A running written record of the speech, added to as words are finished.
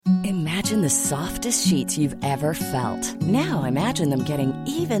Imagine the softest sheets you've ever felt. Now imagine them getting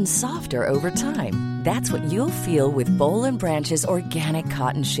even softer over time. That's what you'll feel with Boll and Branch's organic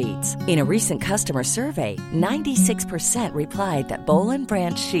cotton sheets. In a recent customer survey, 96% replied that Boll and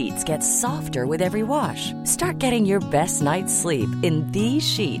Branch sheets get softer with every wash. Start getting your best night's sleep in these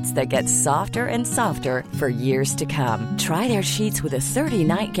sheets that get softer and softer for years to come. Try their sheets with a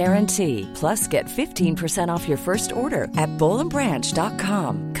 30-night guarantee. Plus, get 15% off your first order at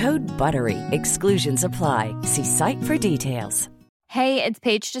bollandbranch.com. Code BUTTERY. Exclusions apply. See site for details. Hey, it's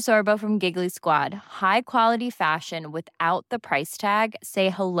Paige DeSorbo from Giggly Squad. High quality fashion without the price tag. Say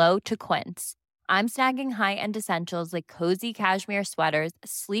hello to Quince. I'm snagging high-end essentials like cozy cashmere sweaters,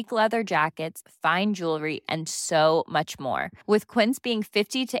 sleek leather jackets, fine jewelry, and so much more. With Quince being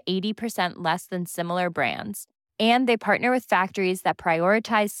 50 to 80% less than similar brands. And they partner with factories that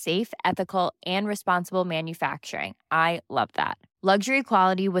prioritize safe, ethical, and responsible manufacturing. I love that. Luxury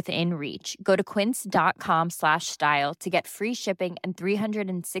quality within reach. Go to quince.com/style to get free shipping and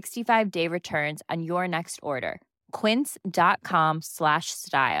 365-day returns on your next order.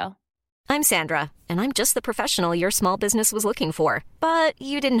 Quince.com/style. I'm Sandra, and I'm just the professional your small business was looking for. But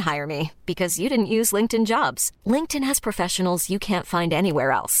you didn't hire me because you didn't use LinkedIn Jobs. LinkedIn has professionals you can't find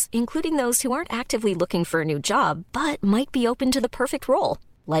anywhere else, including those who aren't actively looking for a new job, but might be open to the perfect role,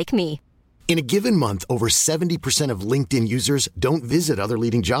 like me. In a given month, over 70% of LinkedIn users don't visit other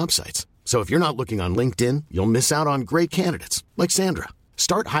leading job sites. So if you're not looking on LinkedIn, you'll miss out on great candidates like Sandra.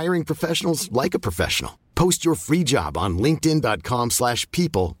 Start hiring professionals like a professional. Post your free job on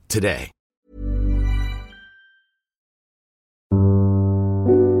linkedin.com/people today.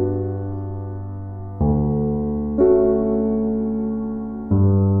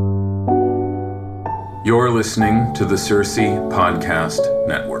 You're listening to the Circe Podcast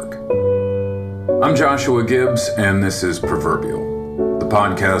Network. I'm Joshua Gibbs, and this is Proverbial, the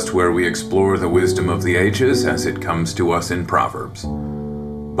podcast where we explore the wisdom of the ages as it comes to us in Proverbs,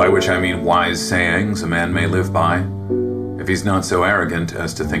 by which I mean wise sayings a man may live by, if he's not so arrogant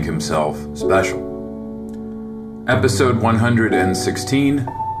as to think himself special. Episode 116,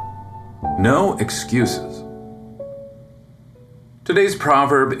 No Excuses. Today's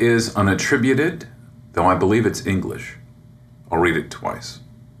proverb is unattributed, though I believe it's English. I'll read it twice.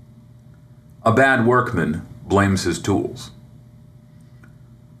 A bad workman blames his tools.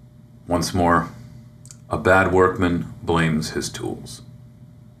 Once more, a bad workman blames his tools.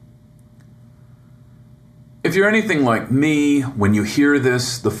 If you're anything like me, when you hear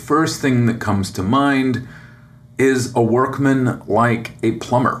this, the first thing that comes to mind is a workman like a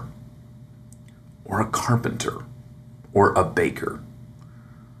plumber, or a carpenter, or a baker.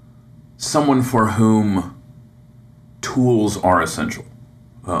 Someone for whom tools are essential.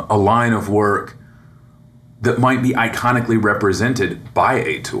 A line of work that might be iconically represented by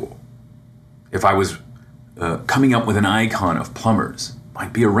a tool. If I was coming up with an icon of plumbers,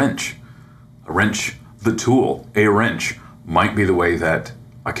 might be a wrench. A wrench, the tool, a wrench, might be the way that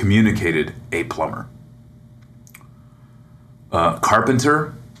I communicated a plumber.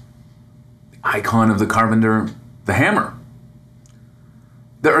 Carpenter, the icon of the carpenter, the hammer.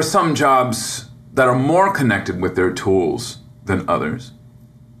 There are some jobs that are more connected with their tools than others.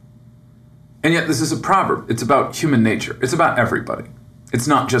 And yet this is a proverb. It's about human nature. It's about everybody. It's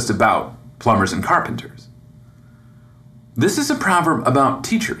not just about plumbers and carpenters. This is a proverb about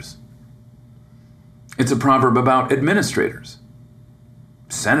teachers. It's a proverb about administrators,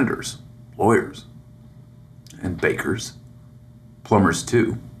 senators, lawyers, and bakers, plumbers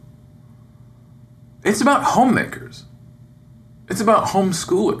too. It's about homemakers. It's about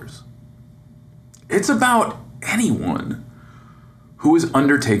homeschoolers. It's about anyone who is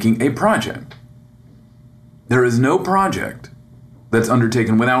undertaking a project. There is no project that's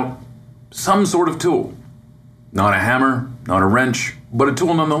undertaken without some sort of tool. Not a hammer, not a wrench, but a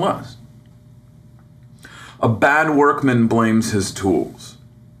tool nonetheless. A bad workman blames his tools.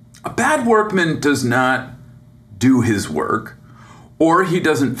 A bad workman does not do his work, or he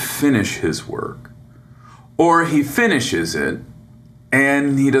doesn't finish his work, or he finishes it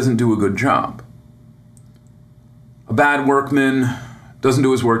and he doesn't do a good job. A bad workman doesn't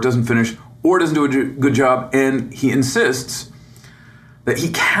do his work, doesn't finish, or doesn't do a good job, and he insists that he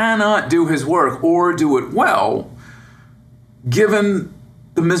cannot do his work or do it well given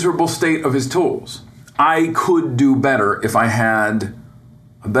the miserable state of his tools. I could do better if I had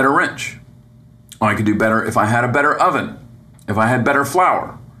a better wrench. I could do better if I had a better oven, if I had better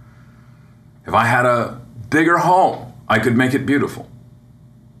flour, if I had a bigger home, I could make it beautiful.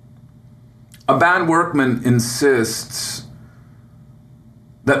 A bad workman insists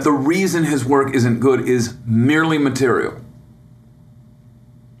that the reason his work isn't good is merely material.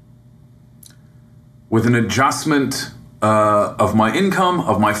 with an adjustment of my income,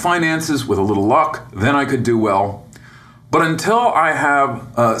 of my finances, with a little luck, then I could do well. But until I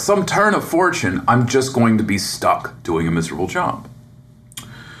have some turn of fortune, I'm just going to be stuck doing a miserable job.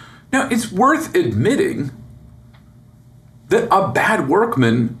 Now, it's worth admitting that a bad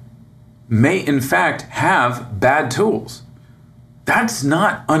workman may in fact have bad tools. That's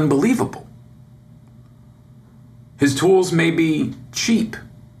not unbelievable. His tools may be cheap.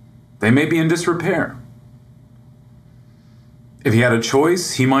 They may be in disrepair. If he had a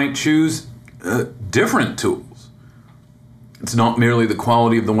choice, he might choose different tools. It's not merely the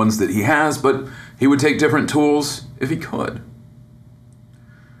quality of the ones that he has, but he would take different tools if he could.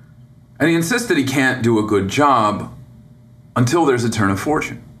 And he insists that he can't do a good job until there's a turn of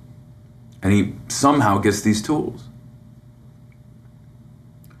fortune. And he somehow gets these tools.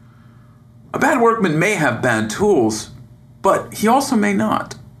 A bad workman may have bad tools, but he also may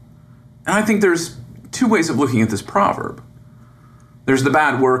not. And I think there's two ways of looking at this proverb. There's the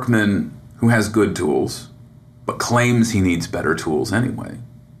bad workman who has good tools, but claims he needs better tools anyway.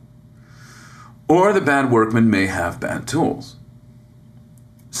 Or the bad workman may have bad tools.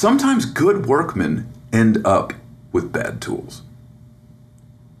 Sometimes good workmen end up with bad tools.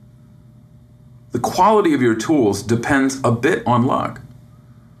 The quality of your tools depends a bit on luck.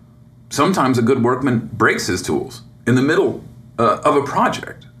 Sometimes a good workman breaks his tools in the middle of a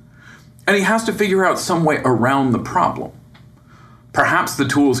project, and he has to figure out some way around the problem. Perhaps the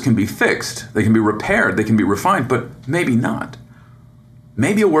tools can be fixed, they can be repaired, they can be refined, but maybe not.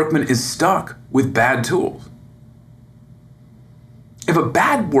 Maybe a workman is stuck with bad tools. If a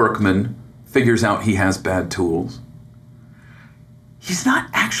bad workman figures out he has bad tools, he's not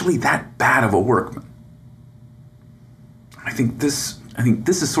actually that bad of a workman. I think this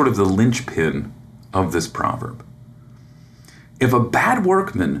is sort of the linchpin of this proverb. If a bad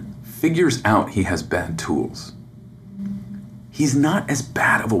workman figures out he has bad tools, he's not as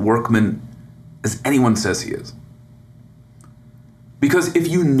bad of a workman as anyone says he is. Because if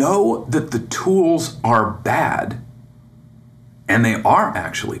you know that the tools are bad, and they are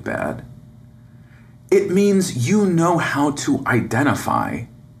actually bad, it means you know how to identify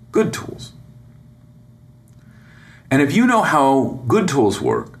good tools. And if you know how good tools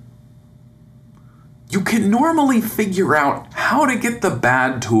work, you can normally figure out how to get the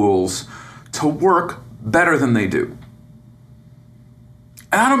bad tools to work better than they do.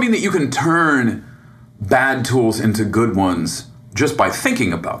 And I don't mean that you can turn bad tools into good ones just by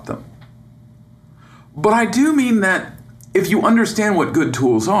thinking about them. But I do mean that if you understand what good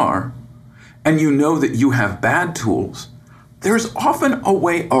tools are, and you know that you have bad tools, there's often a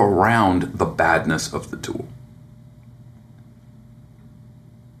way around the badness of the tool.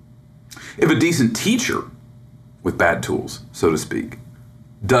 If a decent teacher with bad tools, so to speak,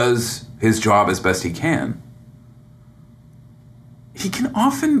 does his job as best he can, he can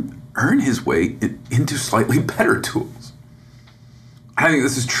often earn his way into slightly better tools. I think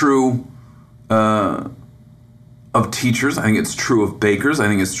this is true of teachers. I think it's true of bakers. I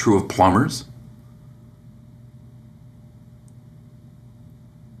think it's true of plumbers.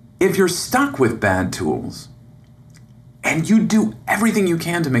 If you're stuck with bad tools and you do everything you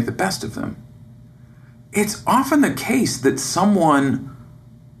can to make the best of them, it's often the case that someone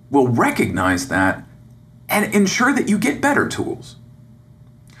will recognize that and ensure that you get better tools.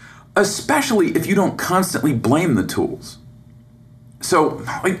 Especially if you don't constantly blame the tools. So,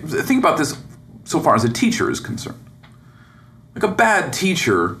 think about this so far as a teacher is concerned. Like, a bad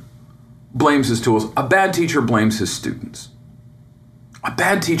teacher blames his tools. A bad teacher blames his students. A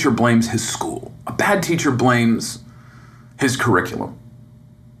bad teacher blames his school. A bad teacher blames his curriculum.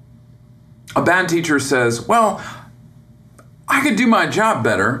 A bad teacher says, well, I could do my job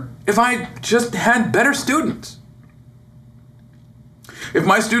better if I just had better students. If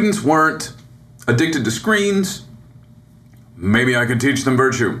my students weren't addicted to screens, maybe I could teach them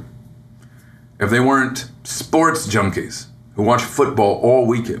virtue. If they weren't sports junkies who watch football all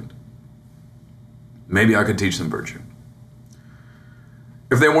weekend, maybe I could teach them virtue.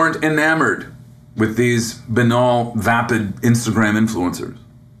 If they weren't enamored with these banal, vapid Instagram influencers,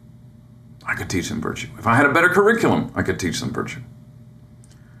 I could teach them virtue. If I had a better curriculum, I could teach them virtue.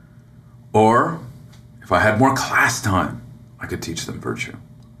 Or if I had more class time, I could teach them virtue.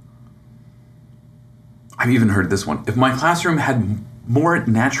 I've even heard this one. If my classroom had more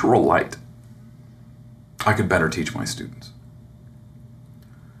natural light, I could better teach my students.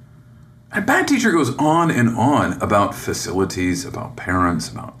 A bad teacher goes on and on about facilities, about parents,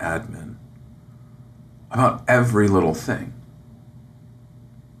 about admin, about every little thing.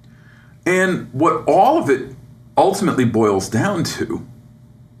 And what all of it ultimately boils down to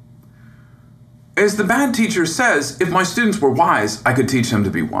As the bad teacher says, if my students were wise, I could teach them to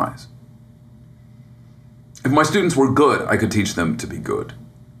be wise. If my students were good, I could teach them to be good.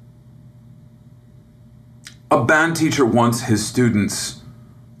 A bad teacher wants his students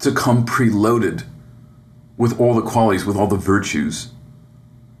to come preloaded with all the qualities, with all the virtues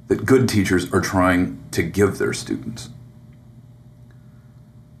that good teachers are trying to give their students.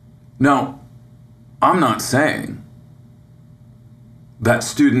 Now, I'm not saying that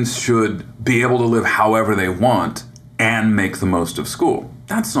students should be able to live however they want and make the most of school.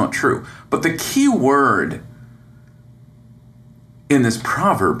 That's not true. But the key word in this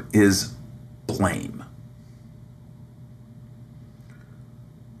proverb is blame.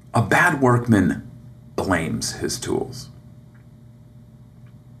 A bad workman blames his tools.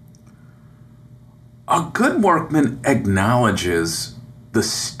 A good workman acknowledges the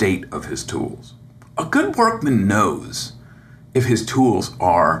state of his tools. A good workman knows if his tools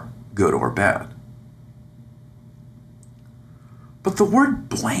are good or bad. But the word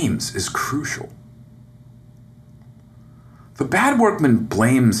blames is crucial. The bad workman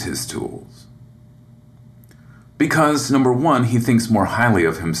blames his tools because, number one, he thinks more highly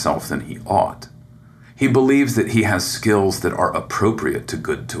of himself than he ought. He believes that he has skills that are appropriate to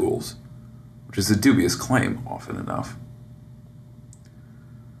good tools, which is a dubious claim often enough.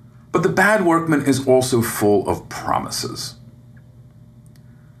 But the bad workman is also full of promises.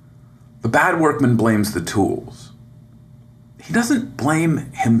 The bad workman blames the tools. He doesn't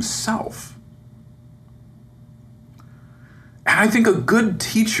blame himself. And I think a good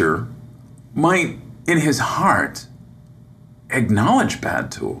teacher might, in his heart, acknowledge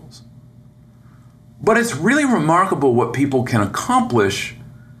bad tools. But it's really remarkable what people can accomplish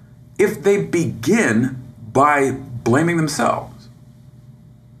if they begin by blaming themselves.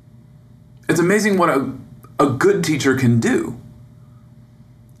 It's amazing what a good teacher can do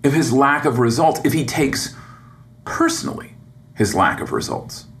if his lack of results, if he takes personally his lack of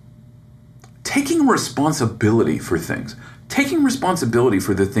results. Taking responsibility for things, taking responsibility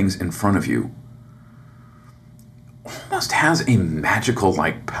for the things in front of you almost has a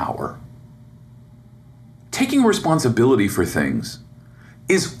magical-like power. Taking responsibility for things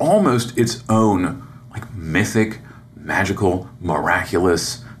is almost its own like mythic, magical,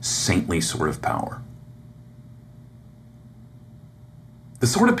 miraculous, saintly sort of power. The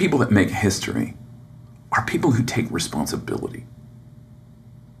sort of people that make history are people who take responsibility.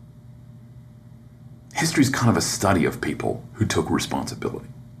 History is kind of a study of people who took responsibility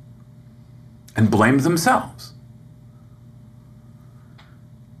and blamed themselves.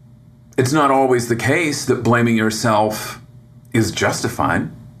 It's not always the case that blaming yourself is justified,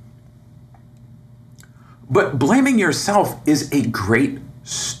 but blaming yourself is a great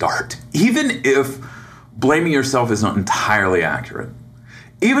start, even if blaming yourself is not entirely accurate,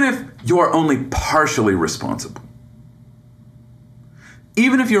 even if you're only partially responsible,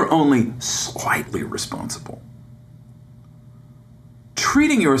 even if you're only slightly responsible.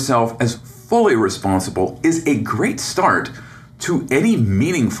 Treating yourself as fully responsible is a great start to any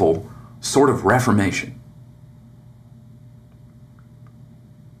meaningful sort of reformation.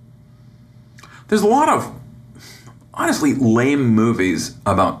 There's a lot of, honestly, lame movies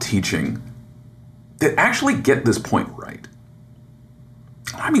about teaching that actually get this point right.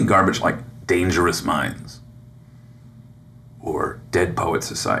 I mean garbage like Dangerous Minds or Dead Poets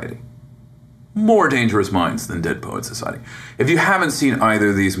Society. More Dangerous Minds than Dead Poets Society. If you haven't seen either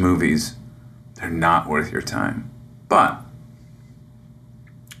of these movies, they're not worth your time. But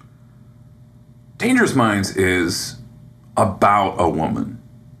Dangerous Minds is about a woman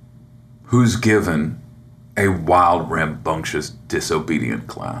who's given a wild, rambunctious, disobedient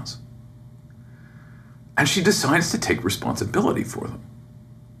class. And she decides to take responsibility for them.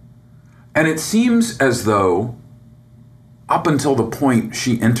 And it seems as though, up until the point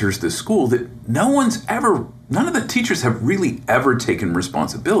she enters the school, that none of the teachers have really ever taken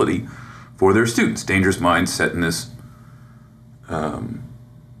responsibility for their students. Dangerous Minds set in this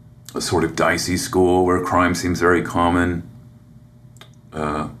a sort of dicey school where crime seems very common.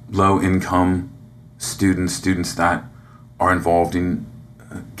 Low-income students that are involved in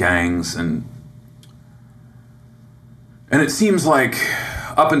gangs, and it seems like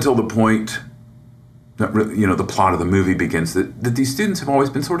up until the point that the plot of the movie begins, that these students have always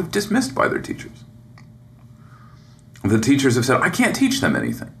been sort of dismissed by their teachers. The teachers have said, I can't teach them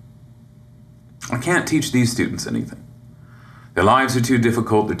anything. I can't teach these students anything. Their lives are too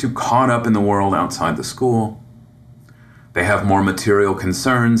difficult. They're too caught up in the world outside the school. They have more material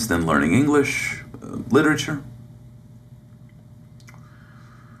concerns than learning English, literature.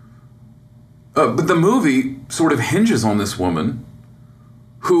 But the movie sort of hinges on this woman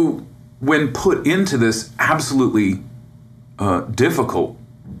who when put into this absolutely difficult,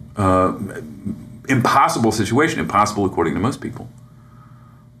 impossible situation, impossible according to most people,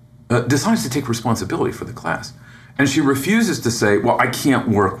 decides to take responsibility for the class. And she refuses to say, well, I can't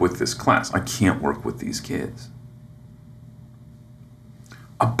work with this class. I can't work with these kids.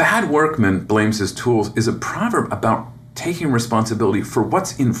 A bad workman blames his tools is a proverb about taking responsibility for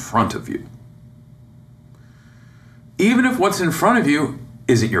what's in front of you. Even if what's in front of you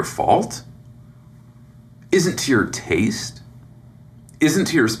isn't your fault, isn't to your taste, isn't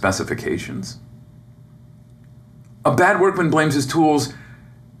to your specifications. A bad workman blames his tools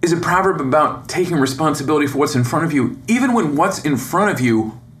is a proverb about taking responsibility for what's in front of you, even when what's in front of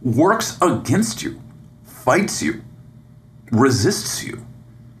you works against you, fights you, resists you.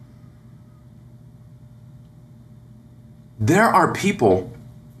 There are people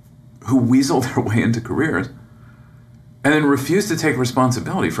who weasel their way into careers and then refuse to take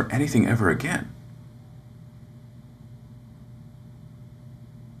responsibility for anything ever again.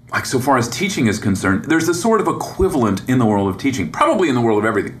 Like, so far as teaching is concerned, there's a sort of equivalent in the world of teaching, probably in the world of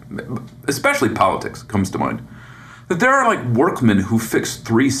everything, especially politics comes to mind, that there are like workmen who fix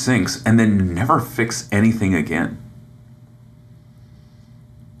 3 sinks and then never fix anything again.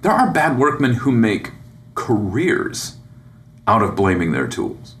 There are bad workmen who make careers out of blaming their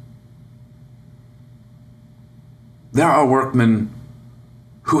tools. There are workmen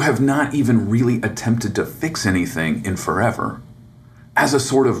who have not even really attempted to fix anything in forever as a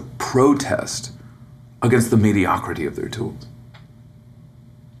sort of protest against the mediocrity of their tools.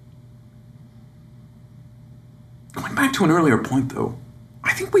 Going back to an earlier point, though,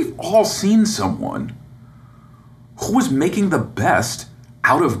 I think we've all seen someone who was making the best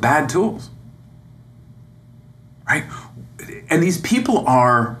out of bad tools, right? And these people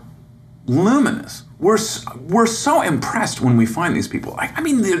are luminous. We're so impressed when we find these people. I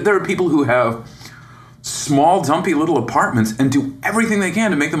mean, there are people who have small, dumpy little apartments and do everything they can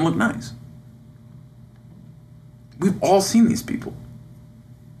to make them look nice. We've all seen these people.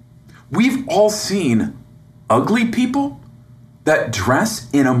 We've all seen ugly people that dress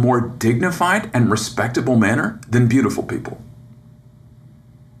in a more dignified and respectable manner than beautiful people.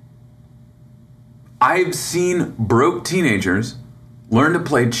 I've seen broke teenagers learn to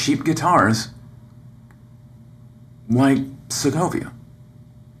play cheap guitars like Segovia.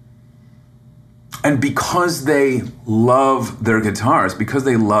 And because they love their guitars, because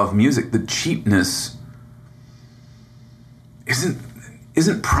they love music, the cheapness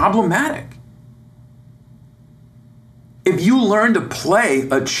isn't problematic. If you learn to play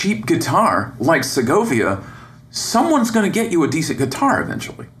a cheap guitar like Segovia, someone's going to get you a decent guitar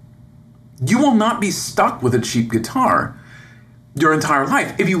eventually. You will not be stuck with a cheap guitar your entire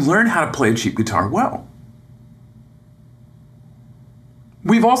life if you learn how to play a cheap guitar well.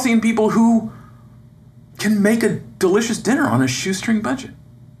 We've all seen people who can make a delicious dinner on a shoestring budget.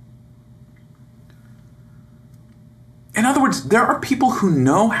 In other words, there are people who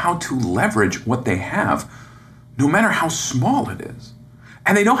know how to leverage what they have, no matter how small it is.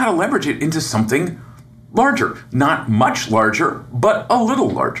 And they know how to leverage it into something larger. Not much larger, but a little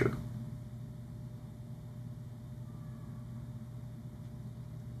larger.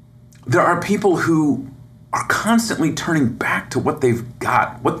 There are people who are constantly turning back to what they've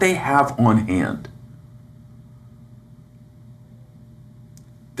got, what they have on hand.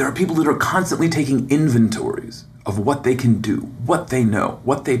 There are people that are constantly taking inventories of what they can do, what they know,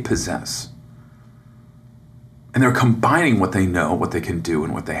 what they possess. And they're combining what they know, what they can do,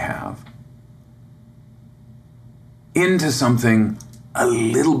 and what they have into something a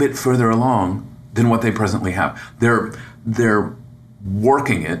little bit further along than what they presently have. They're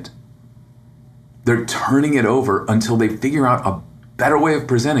working it. They're turning it over until they figure out a better way of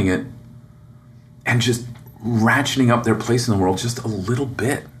presenting it and just ratcheting up their place in the world just a little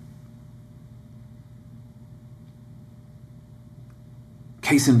bit.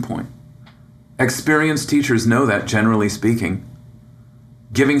 Case in point, experienced teachers know that, generally speaking,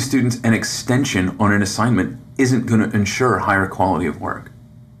 giving students an extension on an assignment isn't going to ensure higher quality of work.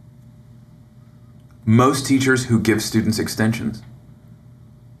 Most teachers who give students extensions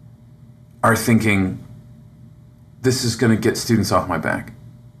are thinking, this is going to get students off my back.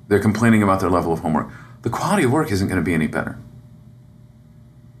 They're complaining about their level of homework. The quality of work isn't going to be any better.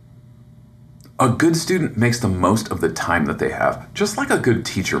 A good student makes the most of the time that they have, just like a good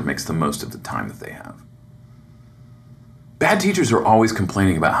teacher makes the most of the time that they have. Bad teachers are always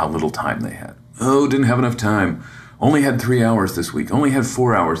complaining about how little time they had. Oh, didn't have enough time. Only had 3 hours this week. Only had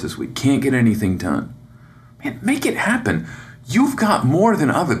 4 hours this week. Can't get anything done. Man, make it happen. You've got more than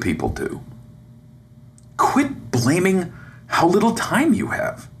other people do. Quit blaming how little time you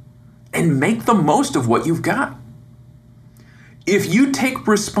have. and make the most of what you've got. If you take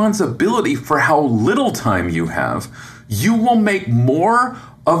responsibility for how little time you have, you will make more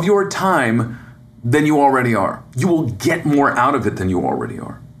of your time than you already are. You will get more out of it than you already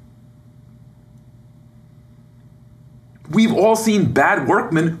are. We've all seen bad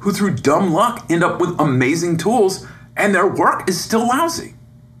workmen who through dumb luck end up with amazing tools and their work is still lousy.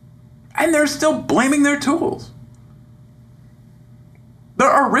 And they're still blaming their tools. There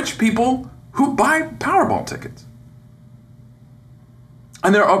are rich people who buy Powerball tickets.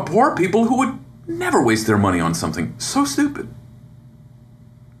 And there are poor people who would never waste their money on something so stupid.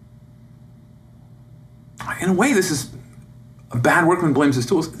 In a way, this is a bad workman blames his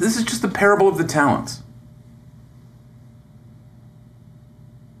tools. This is just the parable of the talents.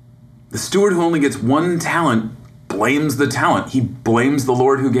 The steward who only gets one talent blames the talent. He blames the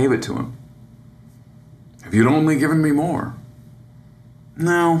Lord who gave it to him. If you'd only given me more.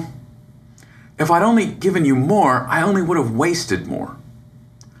 No. If I'd only given you more, I only would have wasted more.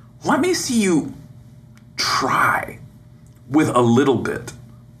 Let me see you try with a little bit.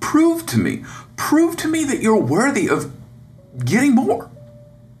 Prove to me that you're worthy of getting more.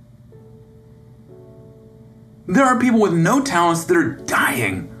 There are people with no talents that are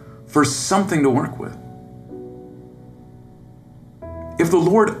dying for something to work with. If the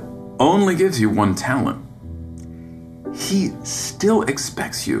Lord only gives you one talent, He still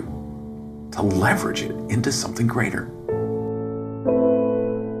expects you to leverage it into something greater.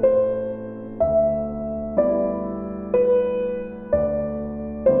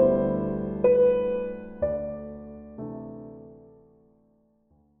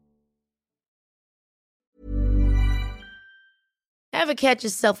 Ever catch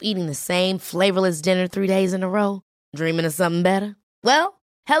yourself eating the same flavorless dinner 3 days in a row? Dreaming of something better? Well,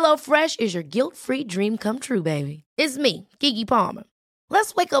 HelloFresh is your guilt-free dream come true, baby. It's me, Keke Palmer.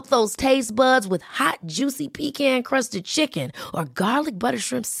 Let's wake up those taste buds with hot, juicy pecan-crusted chicken or garlic butter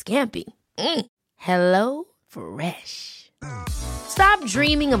shrimp scampi. HelloFresh. Stop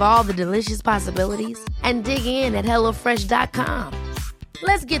dreaming of all the delicious possibilities and dig in at HelloFresh.com.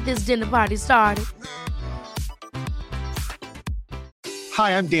 Let's get this dinner party started.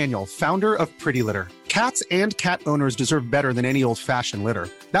 Hi, I'm Daniel, founder of Pretty Litter. Cats and cat owners deserve better than any old-fashioned litter.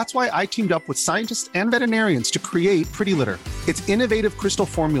 That's why I teamed up with scientists and veterinarians to create Pretty Litter. Its innovative crystal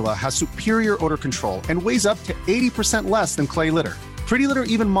formula has superior odor control and weighs up to 80% less than clay litter. Pretty Litter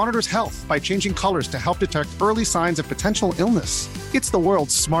even monitors health by changing colors to help detect early signs of potential illness. It's the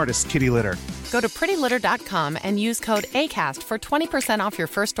world's smartest kitty litter. Go to prettylitter.com and use code ACAST for 20% off your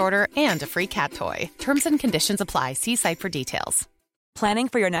first order and a free cat toy. Terms and conditions apply. See site for details. Planning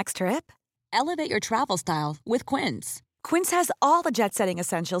for your next trip? Elevate your travel style with Quince. Quince has all the jet-setting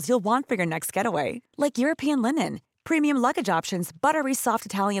essentials you'll want for your next getaway, like European linen, premium luggage options, buttery soft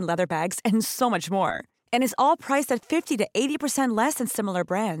Italian leather bags, and so much more. And is all priced at 50 to 80% less than similar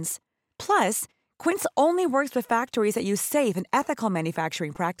brands. Plus, Quince only works with factories that use safe and ethical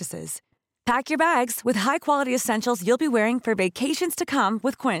manufacturing practices. Pack your bags with high-quality essentials you'll be wearing for vacations to come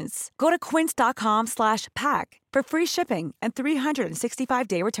with Quince. Go to quince.com/pack for free shipping and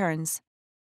 365-day returns.